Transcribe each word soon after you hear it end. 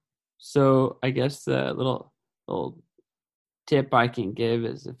So I guess the little tip I can give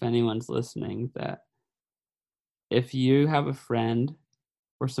is if anyone's listening that if you have a friend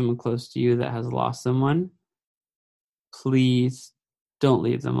or someone close to you that has lost someone, please don't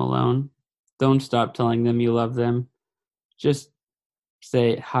leave them alone. Don't stop telling them you love them. Just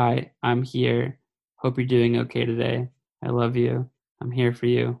say, "Hi, I'm here. Hope you're doing okay today. I love you. I'm here for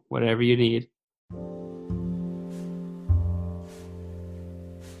you. Whatever you need."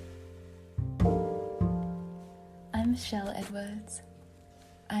 I'm Michelle Edwards.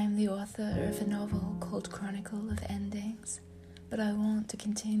 I am the author of a novel called Chronicle of Endings, but I want to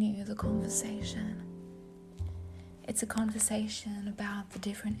continue the conversation. It's a conversation about the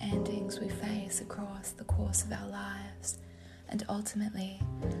different endings we face across the course of our lives, and ultimately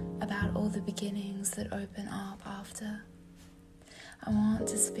about all the beginnings that open up after. I want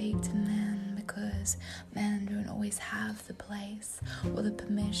to speak to men because men don't always have the place or the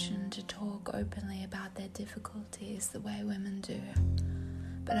permission to talk openly about their difficulties the way women do.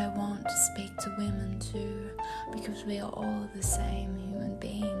 But I want to speak to women too, because we are all the same human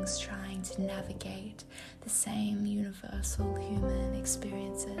beings trying to navigate the same universal human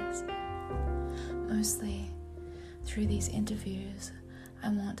experiences. Mostly, through these interviews, I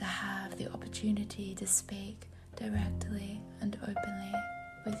want to have the opportunity to speak directly and openly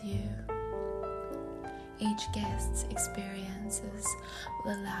with you. Each guest's experiences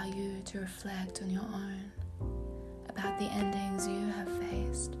will allow you to reflect on your own, about the endings you have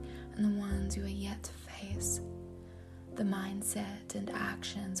faced and the ones you are yet to face, the mindset and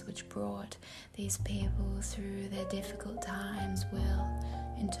actions which brought these people through their difficult times will,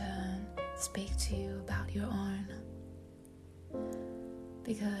 in turn, speak to you about your own.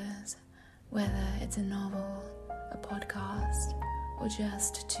 Because whether it's a novel, a podcast, or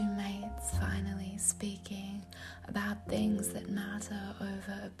just two mates finally speaking about things that matter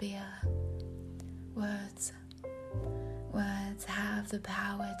over a beer, words have the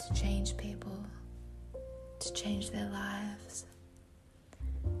power to change people, to change their lives,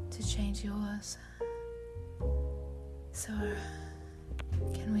 to change yours. So,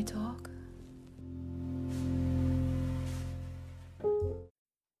 can we talk?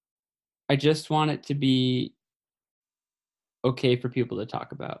 I just want it to be okay for people to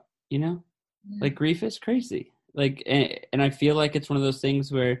talk about, you know? Like grief is crazy. Like and I feel like it's one of those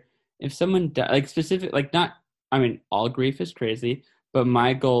things where if someone like specific like not I mean all grief is crazy, but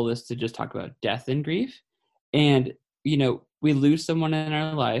my goal is to just talk about death and grief. And we lose someone in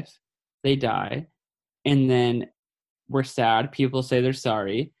our life, they die, and then we're sad, people say they're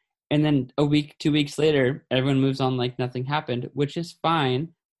sorry, and then a week, 2 weeks later, everyone moves on like nothing happened, which is fine,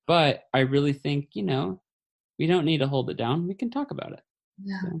 but I really think, we don't need to hold it down. We can talk about it.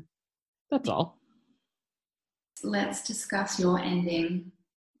 Yeah. So that's all. Let's discuss your ending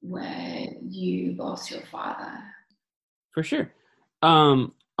where you lost your father. For sure.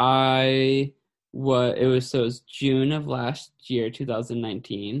 It was June of last year,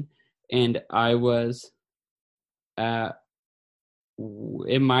 2019, and I was at,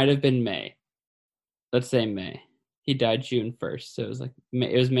 it might have been May. Let's say May. He died June 1st, so it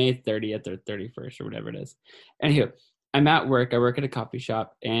was May 30th or 31st or whatever it is. Anywho, I'm at work. I work at a coffee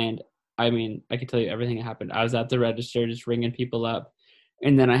shop, and I mean, I can tell you everything that happened. I was at the register just ringing people up,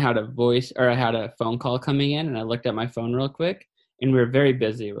 and then I had a phone call coming in, and I looked at my phone real quick, and we were very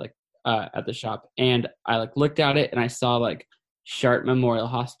busy, at the shop, and I looked at it, and I saw Sharp Memorial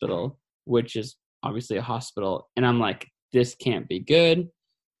Hospital, which is obviously a hospital, and I'm like, this can't be good.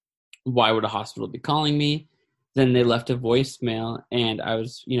 Why would a hospital be calling me? Then they left a voicemail, and I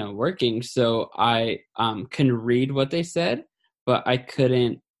was, working, so I can read what they said, but I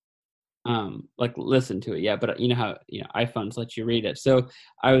couldn't listen to it yet. But you know how iPhones let you read it. So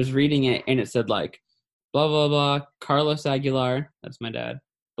I was reading it, and it said blah blah blah, Carlos Aguilar, that's my dad.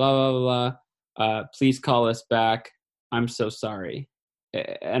 Blah blah blah blah. Please call us back. I'm so sorry,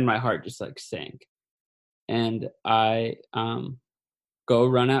 and my heart just sank, and I go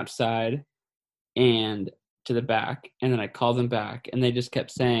run outside and to the back, and then I called them back, and they just kept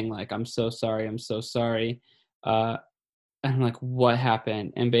saying I'm so sorry, I'm so sorry. And I'm like, what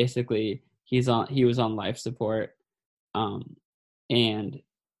happened? And basically he was on life support. And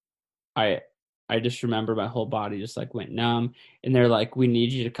I just remember my whole body just went numb, and they're like, we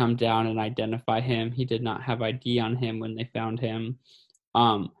need you to come down and identify him. He did not have ID on him when they found him.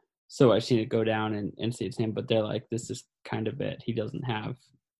 So I just need to go down and see it's him, but they're like, this is kind of it. He doesn't have,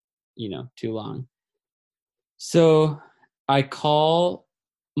 too long. So I call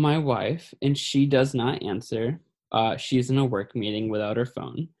my wife, and she does not answer. She's in a work meeting without her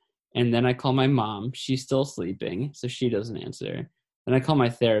phone. And then I call my mom. She's still sleeping, so she doesn't answer. Then I call my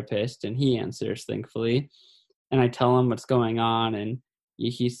therapist, and he answers, thankfully. And I tell him what's going on, and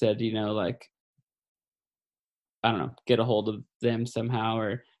he said, like, I don't know, get a hold of them somehow,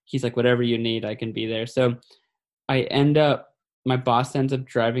 or he's like, whatever you need, I can be there. So my boss ends up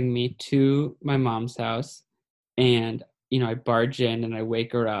driving me to my mom's house, and, I barge in and I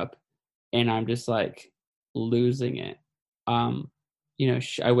wake her up, and I'm just like losing it.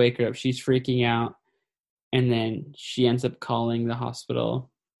 I wake her up, she's freaking out, and then she ends up calling the hospital.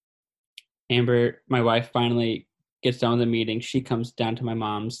 Amber, my wife, finally gets done with the meeting. She comes down to my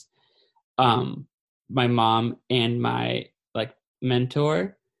mom's. My mom and my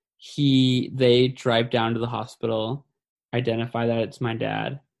mentor, they drive down to the hospital, identify that it's my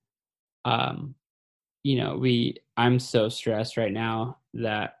dad. I'm so stressed right now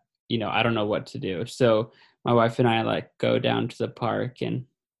that, I don't know what to do. So my wife and I go down to the park, and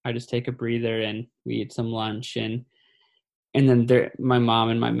I just take a breather, and we eat some lunch, and then my mom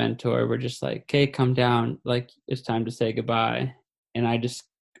and my mentor were just like, "Okay, come down. It's time to say goodbye." And I just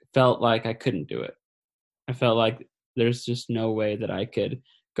felt like I couldn't do it. I felt like there's just no way that I could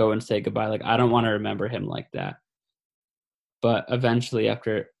go and say goodbye. I don't want to remember him like that. But eventually,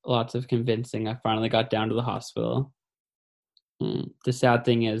 after lots of convincing, I finally got down to the hospital. The sad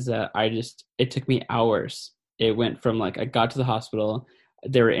thing is that it took me hours. It went from I got to the hospital,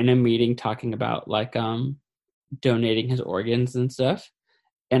 they were in a meeting talking about donating his organs and stuff.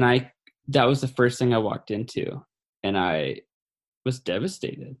 And that was the first thing I walked into, and I was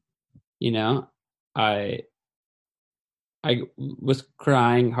devastated. I was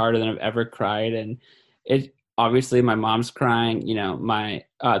crying harder than I've ever cried, and it obviously my mom's crying.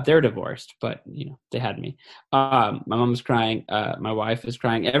 They're divorced, but they had me. My mom's crying. My wife is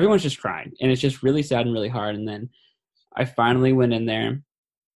crying. Everyone's just crying, and it's just really sad and really hard. And then I finally went in there.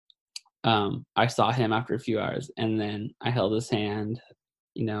 I saw him after a few hours, and then I held his hand.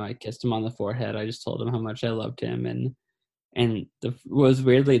 I kissed him on the forehead. I just told him how much I loved him, and was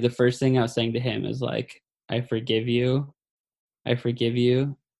weirdly the first thing I was saying to him is I forgive you. I forgive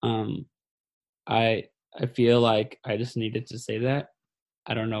you. I feel like I just needed to say that.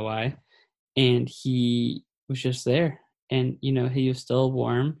 I don't know why. And he was just there. And, he was still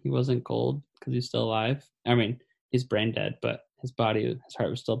warm. He wasn't cold because he's still alive. I mean, he's brain dead, but his heart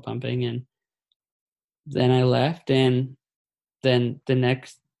was still pumping. And then I left, and then the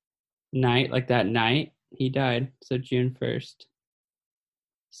next night, that night, he died. So June 1st.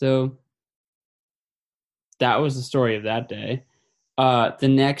 So that was the story of that day. The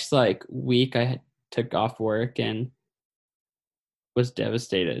next week I took off work and was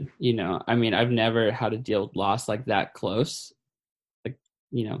devastated. I've never had to deal with loss that close.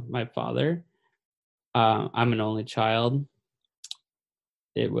 My father. I'm an only child.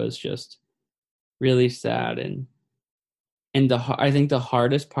 It was just really sad, and I think the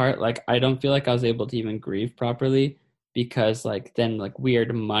hardest part, I don't feel like I was able to even grieve properly, because then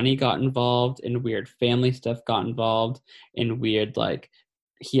weird money got involved, and weird family stuff got involved, and weird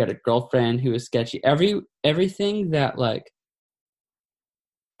he had a girlfriend who was sketchy. Everything that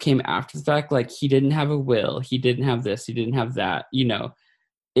came after the fact, he didn't have a will, he didn't have this, he didn't have that.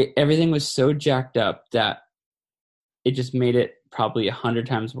 Everything was so jacked up that it just made it probably 100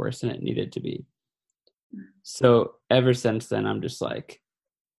 times worse than it needed to be. So ever since then, I'm just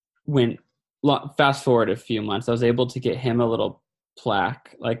fast forward a few months, I was able to get him a little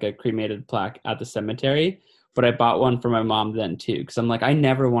plaque, a cremated plaque at the cemetery, but I bought one for my mom then too, because I'm I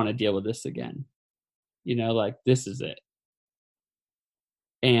never want to deal with this again. This is it.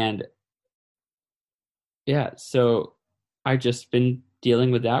 And yeah, so I've just been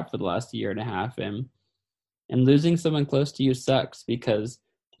dealing with that for the last year and a half, and losing someone close to you sucks, because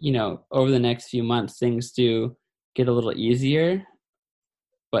over the next few months things do get a little easier,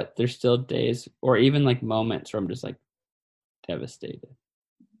 but there's still days or even moments where I'm just devastated.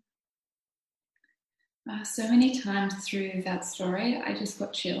 So many times through that story, I just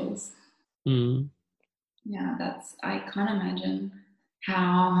got chills. Yeah, I can't imagine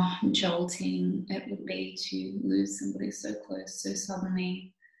how jolting it would be to lose somebody so close so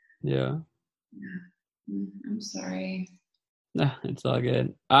suddenly. Yeah. I'm sorry. No, it's all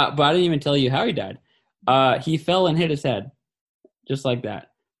good. But I didn't even tell you how he died. He fell and hit his head, just like that.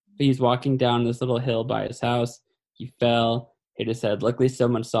 He's walking down this little hill by his house. He fell, hit his head. Luckily,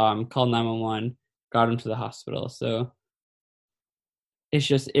 someone saw him, called 911, got him to the hospital. So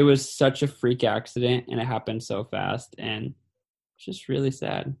it was such a freak accident, and it happened so fast, and it's just really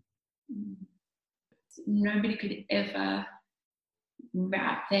sad. Nobody could ever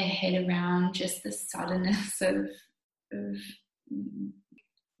wrap their head around just the suddenness of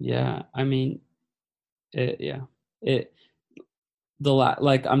yeah, I mean,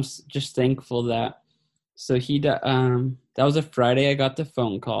 I'm just thankful that, so that was a Friday I got the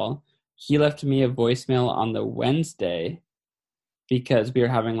phone call. He left me a voicemail on the Wednesday because we were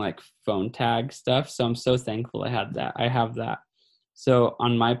having like phone tag stuff. So I'm so thankful I have that. So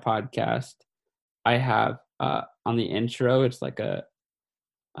on my podcast, I have on the intro, it's like a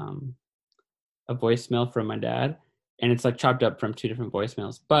voicemail from my dad, and it's like chopped up from 2 different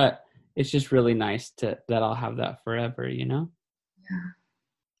voicemails, but it's just really nice that I'll have that forever, you know?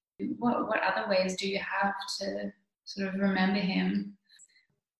 Yeah. What other ways do you have to sort of remember him?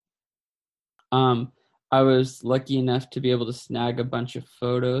 I was lucky enough to be able to snag a bunch of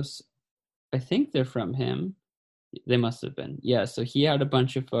photos. I think they're from him. They must have been. Yeah, so he had a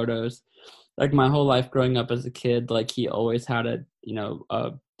bunch of photos. Like my whole life growing up as a kid, like he always had a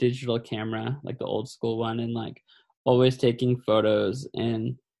digital camera, like the old school one, and like always taking photos,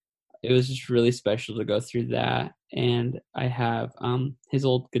 and it was just really special to go through that. And I have his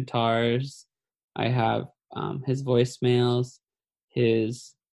old guitars, I have his voicemails,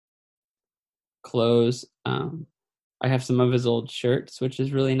 his clothes, I have some of his old shirts, which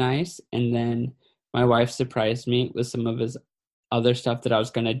is really nice. And then my wife surprised me with some of his other stuff that I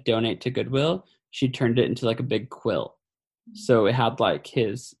was going to donate to Goodwill. She turned it into like a big quilt. So it had like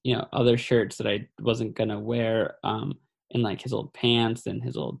his, other shirts that I wasn't going to wear, and like his old pants and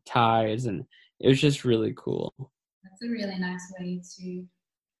his old ties. And it was just really cool. That's a really nice way to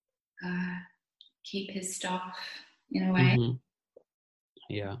keep his stuff in a way. Mm-hmm.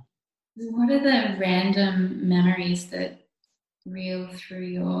 Yeah. What are the random memories that reel through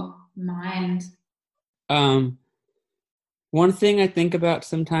your mind? One thing I think about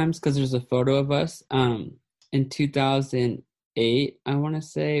sometimes, because there's a photo of us in 2008, I want to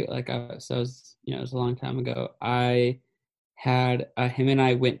say, so I was, it was a long time ago. I had him and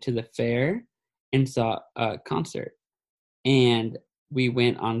I went to the fair and saw a concert, and we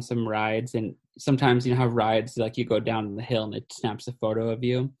went on some rides. And sometimes how rides, like you go down the hill and it snaps a photo of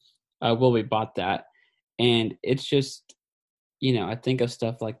you. We bought that, and it's just, I think of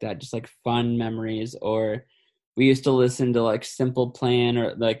stuff like that, just like fun memories. Or we used to listen to like Simple Plan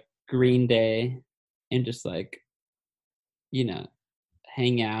or like Green Day and just like,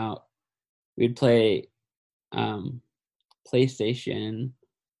 hang out. We'd play PlayStation.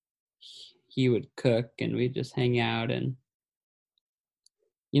 He would cook and we'd just hang out. And,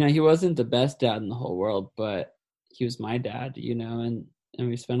 he wasn't the best dad in the whole world, but he was my dad, and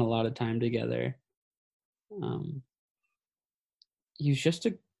we spent a lot of time together. He was just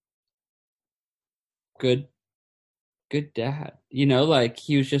a good dad, like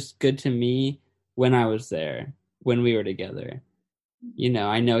he was just good to me when I was there, when we were together.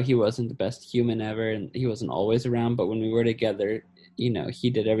 I know he wasn't the best human ever and he wasn't always around, but when we were together, he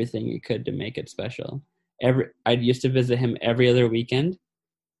did everything he could to make it special. I used to visit him every other weekend,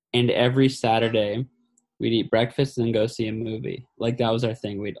 and every Saturday we'd eat breakfast and then go see a movie. Like that was our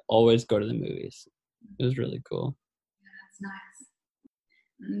thing. We'd always go to the movies. It was really cool. Yeah, that's nice.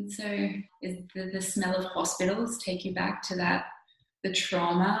 And so is the smell of hospitals take you back to the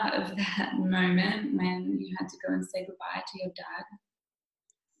trauma of that moment when you had to go and say goodbye to your dad?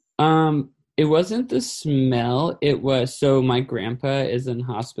 It wasn't the smell. It was, so my grandpa is in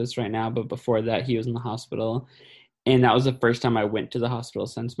hospice right now, but before that he was in the hospital. And that was the first time I went to the hospital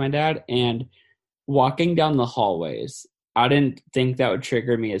since my dad. And walking down the hallways, I didn't think that would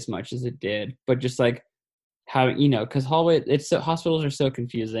trigger me as much as it did. But just like how, because hospitals are so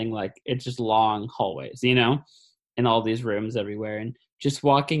confusing. Like it's just long hallways, and all these rooms everywhere. And just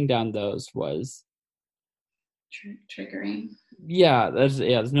walking down those was triggering. Yeah, there's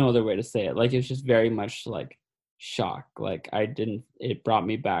no other way to say it. Like it's just very much like shock. Like it brought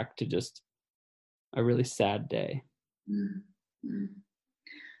me back to just a really sad day. Mm-hmm.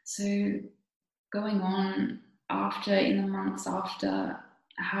 So going on in the months after,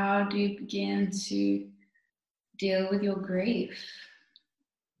 how do you begin to deal with your grief?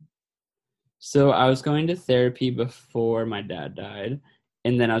 So I was going to therapy before my dad died,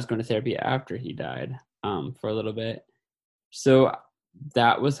 and then I was going to therapy after he died for a little bit. So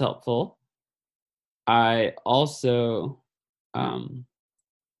that was helpful. I also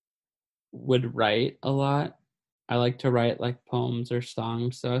would write a lot. I like to write like poems or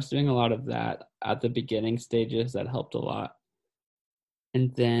songs. So I was doing a lot of that at the beginning stages. That helped a lot.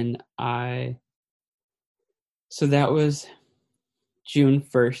 And then so that was June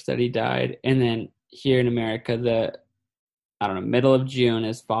 1st that he died. And then here in America, middle of June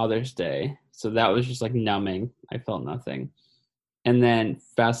is Father's Day. So that was just like numbing. I felt nothing. And then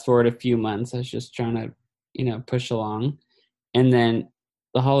fast forward a few months, I was just trying to, push along. And then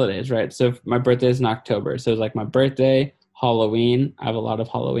the holidays, right? So my birthday is in October. So it was like my birthday, Halloween. I have a lot of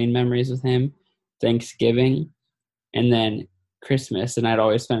Halloween memories with him, Thanksgiving, and then Christmas. And I'd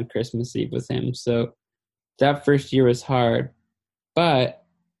always spend Christmas Eve with him. So that first year was hard, but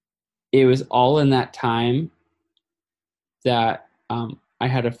it was all in that time that I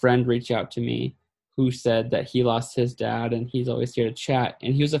had a friend reach out to me who said that he lost his dad and he's always here to chat.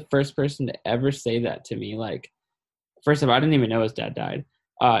 And he was the first person to ever say that to me. Like, first of all, I didn't even know his dad died.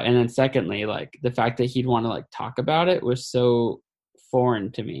 And then secondly, like the fact that he'd want to like talk about it was so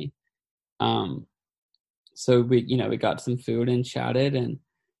foreign to me. So we got some food and chatted, and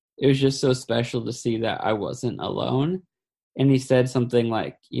it was just so special to see that I wasn't alone. And he said something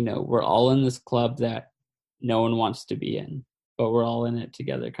like, we're all in this club that no one wants to be in, but we're all in it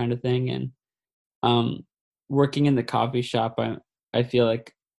together kind of thing. And working in the coffee shop, I feel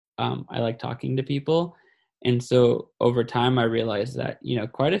like I like talking to people. And so over time, I realized that,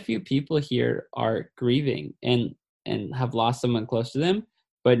 quite a few people here are grieving and have lost someone close to them,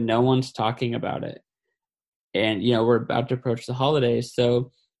 but no one's talking about it. And, we're about to approach the holidays.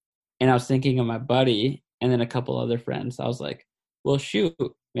 So, and I was thinking of my buddy and then a couple other friends. I was like, well, shoot,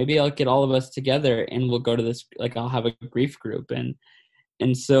 maybe I'll get all of us together and we'll go to this, like I'll have a grief group.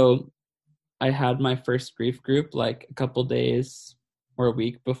 And so I had my first grief group like a couple days or a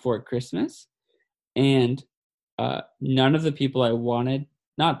week before Christmas. And none of the people I wanted,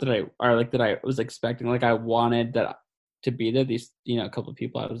 not that I was expecting, like I wanted that to be there, these, a couple of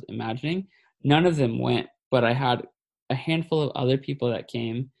people I was imagining, none of them went, but I had a handful of other people that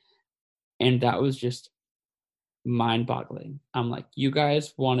came, and that was just mind-boggling. I'm like, you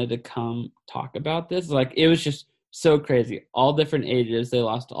guys wanted to come talk about this? Like, it was just so crazy. All different ages, they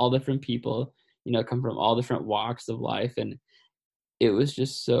lost all different people, come from all different walks of life, and it was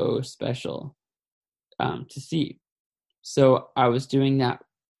just so special to see. So I was doing that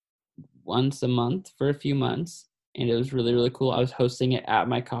once a month for a few months, and it was really, really cool. I was hosting it at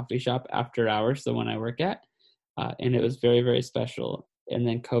my coffee shop after hours, the one I work at, and it was very, very special. And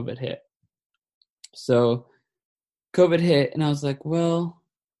then COVID hit. So COVID hit, and I was like, well,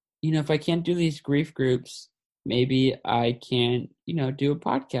 if I can't do these grief groups, maybe I can, do a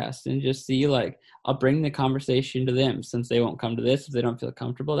podcast and just see, like, I'll bring the conversation to them since they won't come to this. If they don't feel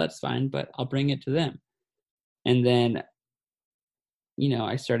comfortable, that's fine, but I'll bring it to them. And then,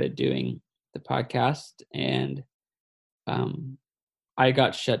 I started doing the podcast, and I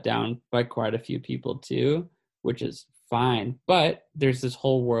got shut down by quite a few people too, which is fine. But there's this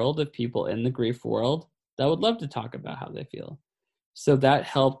whole world of people in the grief world that would love to talk about how they feel. So that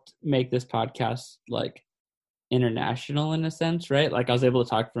helped make this podcast like international in a sense, right? Like I was able to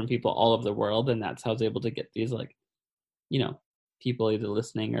talk from people all over the world, and that's how I was able to get these like, people either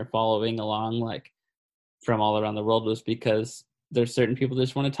listening or following along like from all around the world, was because there's certain people that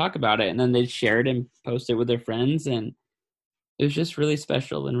just want to talk about it, and then they share it and post it with their friends, and it was just really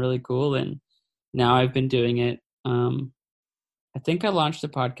special and really cool. And now I've been doing it. I think I launched the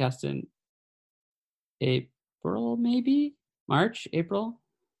podcast in April, maybe March, April.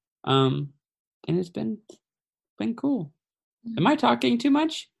 And it's been cool. Am I talking too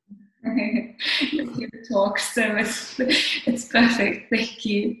much? You talk, so it's perfect. Thank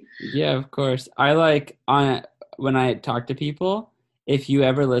you. Yeah, of course. I like when I talk to people, if you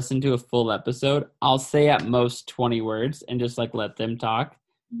ever listen to a full episode, I'll say at most 20 words and just like let them talk.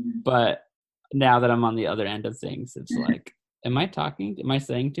 But now that I'm on the other end of things, it's like, am I talking? Am I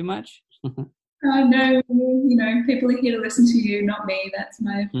saying too much? No, people are here to listen to you, not me. That's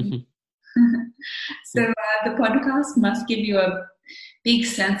my opinion. So the podcast must give you a big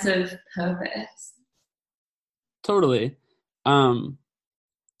sense of purpose. Totally.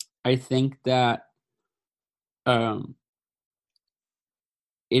 I think that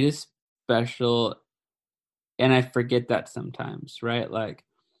it is special, and I forget that sometimes, right? Like,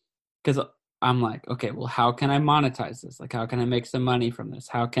 because I'm like, okay, well, how can I monetize this? Like, how can I make some money from this?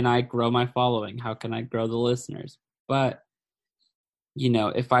 How can I grow my following? How can I grow the listeners? But,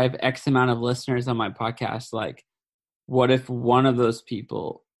 if I have X amount of listeners on my podcast, like, what if one of those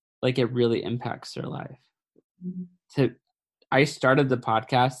people, like, it really impacts their life? I started the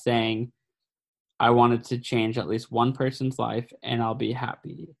podcast saying I wanted to change at least one person's life and I'll be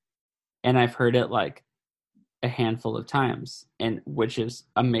happy. And I've heard it like a handful of times, and which is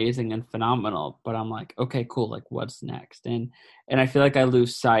amazing and phenomenal. But I'm like, okay, cool. Like, what's next? And I feel like I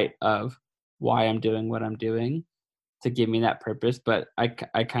lose sight of why I'm doing what I'm doing to give me that purpose. But I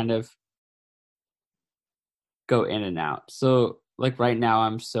kind of go in and out. So like right now,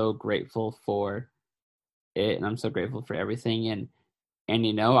 I'm so grateful for it, and I'm so grateful for everything. And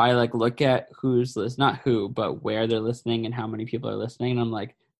I like look at who's listening, not who, but where they're listening and how many people are listening. And I'm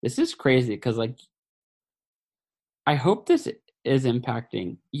like, this is crazy. Cause like I hope this is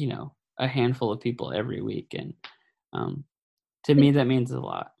impacting, you know, a handful of people every week. And to me, that means a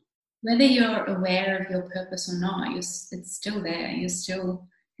lot. Whether you're aware of your purpose or not, it's still there. You're still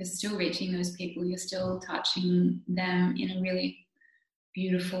reaching those people. You're still touching them in a really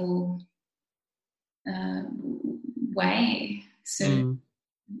beautiful way. So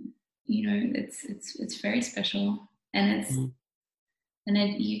you know, it's very special, and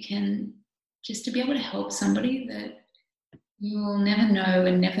you can just to be able to help somebody that you will never know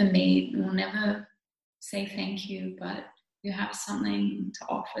and never meet, will never say thank you, but you have something to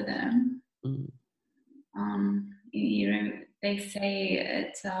offer them. You know, they say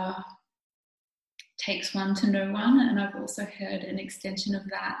it takes one to know one, and I've also heard an extension of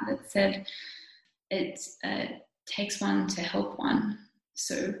that said it takes one to help one.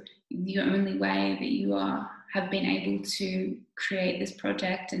 So the only way that you have been able to create this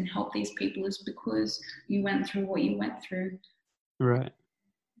project and help these people is because you went through what you went through. Right.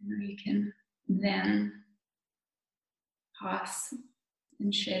 You can then pass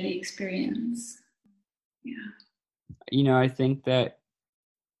and share the experience. Yeah. You know, I think that,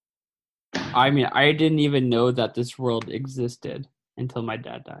 I mean, I didn't even know that this world existed until my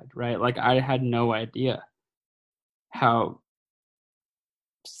dad died, right? Like, I had no idea how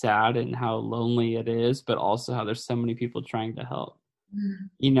sad and how lonely it is, but also how there's so many people trying to help.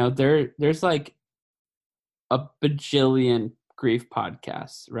 You know, there's like a bajillion grief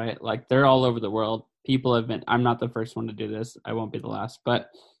podcasts, right? Like, they're all over the world. People have been, I'm not the first one to do this. I won't be the last, but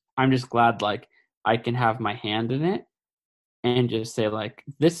I'm just glad, like, I can have my hand in it and just say, like,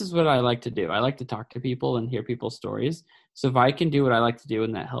 this is what I like to do. I like to talk to people and hear people's stories. So if I can do what I like to do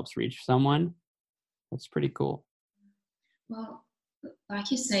and that helps reach someone, that's pretty cool. Well, like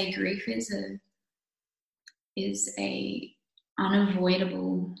you say, grief is a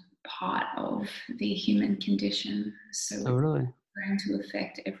unavoidable part of the human condition. So totally. It's going to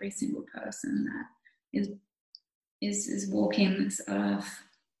affect every single person that is walking this earth.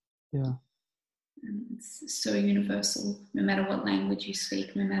 Yeah. And it's so universal. No matter what language you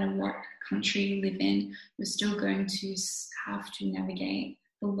speak, no matter what country you live in, you're still going to have to navigate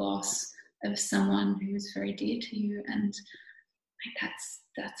the loss of someone who's very dear to you, and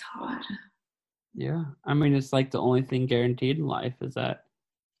that's hard. Yeah, I mean, it's like the only thing guaranteed in life is that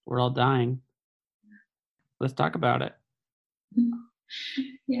we're all dying. Let's talk about it.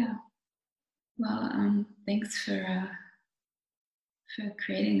 Yeah. Well, thanks for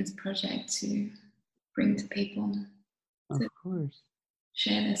creating this project to bring to people. Of course.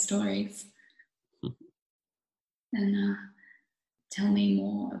 Share their stories. And tell me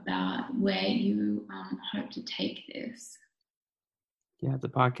more about where you hope to take this. Yeah, the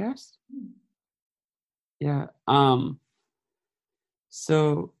podcast? Yeah.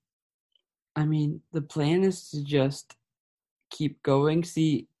 So, I mean, the plan is to just keep going.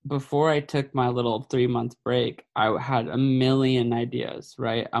 See, before I took my little 3-month break, I had a million ideas,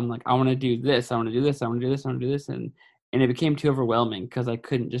 right? I'm like, I want to do this, I want to do this, I want to do this, I want to do this. And it became too overwhelming because I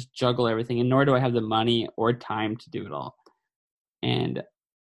couldn't just juggle everything, and nor do I have the money or time to do it all. And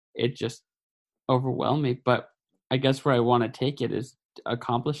it just overwhelmed me. But I guess where I want to take it is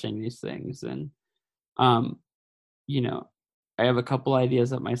accomplishing these things. And, you know, I have a couple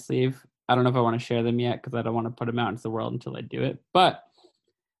ideas up my sleeve. I don't know if I want to share them yet because I don't want to put them out into the world until I do it. But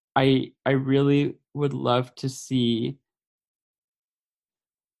I really would love to see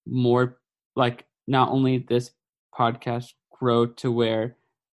more, like, not only this podcast grow to where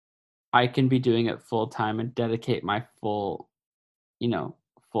I can be doing it full time and dedicate my full-time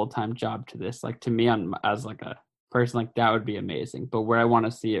job to this. Like, to me, as like a person, like, that would be amazing. But where I want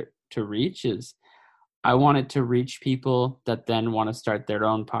to see it to reach is, I want it to reach people that then want to start their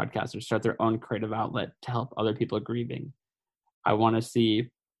own podcast or start their own creative outlet to help other people grieving. I want to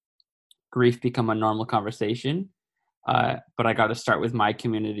see grief become a normal conversation. But I got to start with my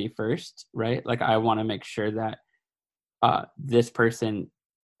community first, right? Like, I want to make sure that this person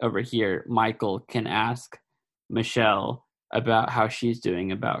over here, Michael, can ask Michelle about how she's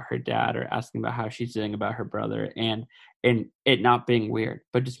doing about her dad, or asking about how she's doing about her brother, and it not being weird,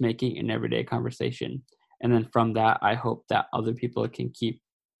 but just making an everyday conversation. And then from that, I hope that other people can keep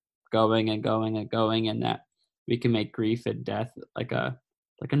going and going and going, and that we can make grief and death like a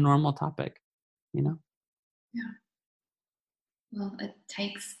normal topic, you know? Yeah. Well, it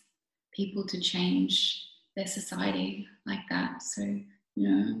takes people to change their society like that. So, you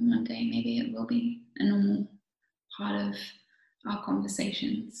know, one day maybe it will be a normal part of our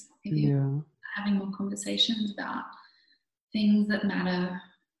conversations. Maybe having more conversations about things that matter,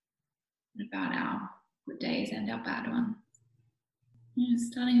 about our good days and our bad ones. You know,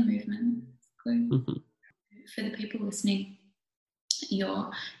 starting a movement. It's good. for the people listening,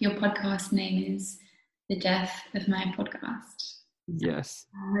 your podcast name is The Death of My Podcast. Yes.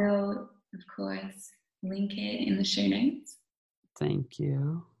 I will, of course, link it in the show notes. Thank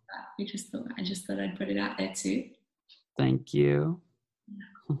you. I just thought I'd put it out there too. Thank you.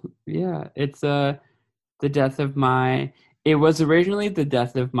 Yeah, it's The Death of My. It was originally The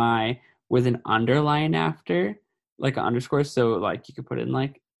Death of My with an underline after, like an underscore. So like you could put in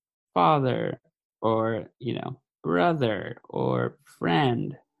like father or, you know, brother or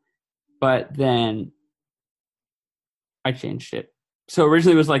friend. But then I changed it. So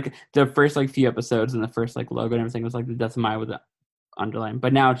originally it was like the first like few episodes and the first like logo and everything was like The Death of My with the underline.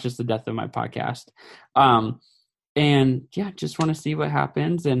 But now it's just The Death of My Podcast. And yeah, just want to see what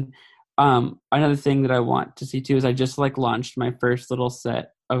happens. And another thing that I want to see too is I just like launched my first little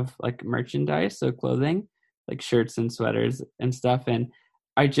set of like merchandise, so clothing, like shirts and sweaters and stuff. And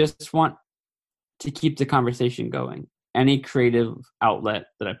I just want to keep the conversation going, any creative outlet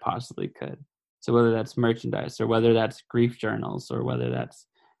that I possibly could. So whether that's merchandise or whether that's grief journals or whether that's,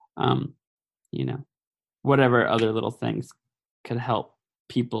 you know, whatever other little things could help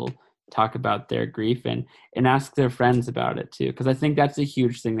people talk about their grief and ask their friends about it too. Because I think that's a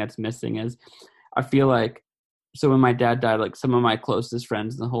huge thing that's missing is I feel like, so when my dad died, like some of my closest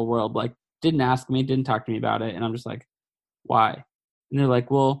friends in the whole world, like didn't ask me, didn't talk to me about it. And I'm just like, why? And they're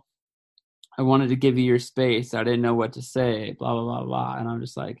like, well, I wanted to give you your space. I didn't know what to say, blah, blah, blah, blah. And I'm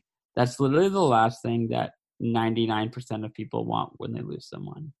just like, that's literally the last thing that 99% of people want when they lose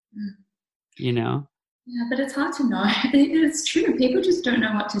someone, you know? Yeah, but it's hard to know. It's true. People just don't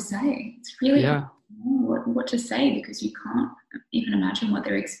know what to say. It's really hard to know what to say because you can't even imagine what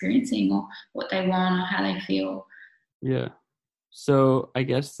they're experiencing or what they want or how they feel. Yeah. So I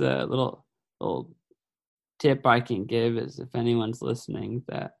guess the little tip I can give is if anyone's listening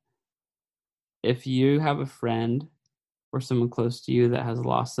that if you have a friend or someone close to you that has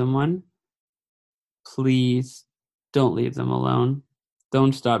lost someone, please don't leave them alone.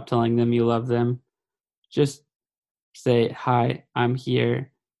 Don't stop telling them you love them. Just say, hi, I'm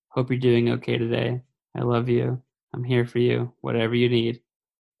here. Hope you're doing okay today. I love you. I'm here for you. Whatever you need.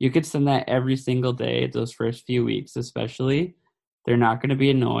 You could send that every single day, those first few weeks especially. They're not going to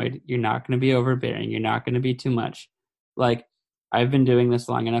be annoyed. You're not going to be overbearing. You're not going to be too much. Like, I've been doing this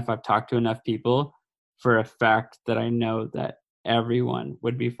long enough. I've talked to enough people for a fact that I know that everyone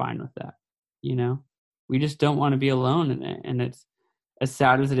would be fine with that. You know? We just don't want to be alone in it. And it's as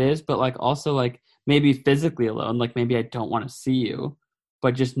sad as it is, but like also like maybe physically alone, like maybe I don't want to see you,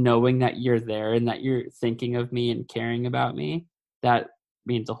 but just knowing that you're there and that you're thinking of me and caring about me, that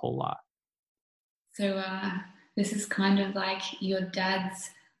means a whole lot. So this is kind of like your dad's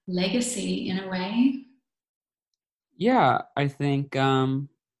legacy in a way. Yeah, I think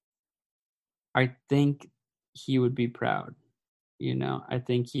he would be proud. You know, I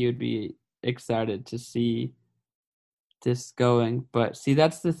think he would be excited to see this going. But see,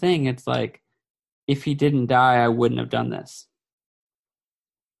 that's the thing. It's like, if he didn't die, I wouldn't have done this.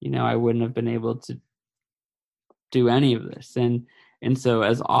 You know, I wouldn't have been able to do any of this. And so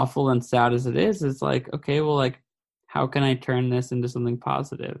as awful and sad as it is, it's like, okay, well, like, how can I turn this into something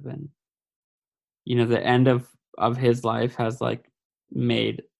positive? And, you know, the end of his life has like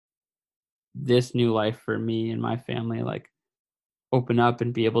made this new life for me and my family, like, open up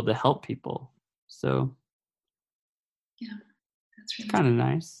and be able to help people. So yeah, that's really kind of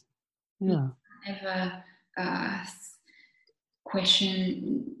nice. Yeah. Ever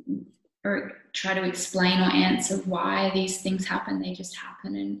question or try to explain or answer why these things happen. They just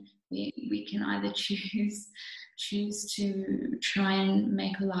happen, and we can either choose to try and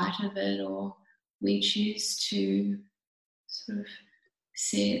make a light of it, or we choose to sort of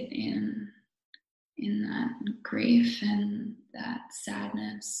sit in that grief and that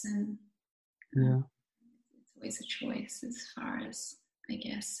sadness, and it's always a choice as far as, I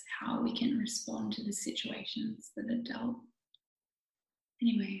guess, how we can respond to the situations that are dealt.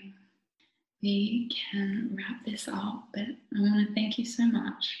 Anyway, we can wrap this up, but I want to thank you so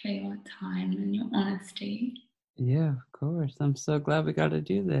much for your time and your honesty. Yeah, of course. I'm so glad we got to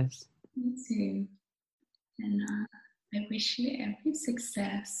do this. Me too. And I wish you every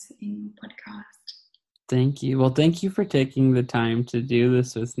success in your podcast. Thank you. Well, thank you for taking the time to do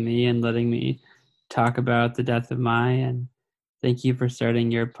this with me and letting me talk about the death of Mai, and thank you for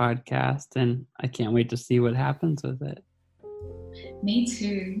starting your podcast, and I can't wait to see what happens with it. Me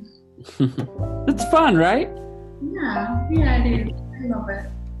too. It's fun, right? Yeah, it is. I love it.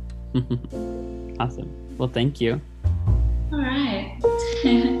 Awesome. Well, thank you. All right.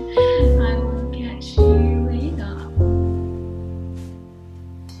 I will catch you later.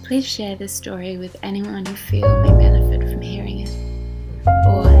 Please share this story with anyone you feel may benefit from hearing it.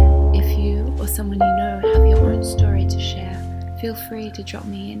 Or if you or someone you know have your own story to share, feel free to drop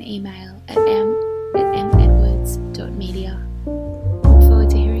me an email at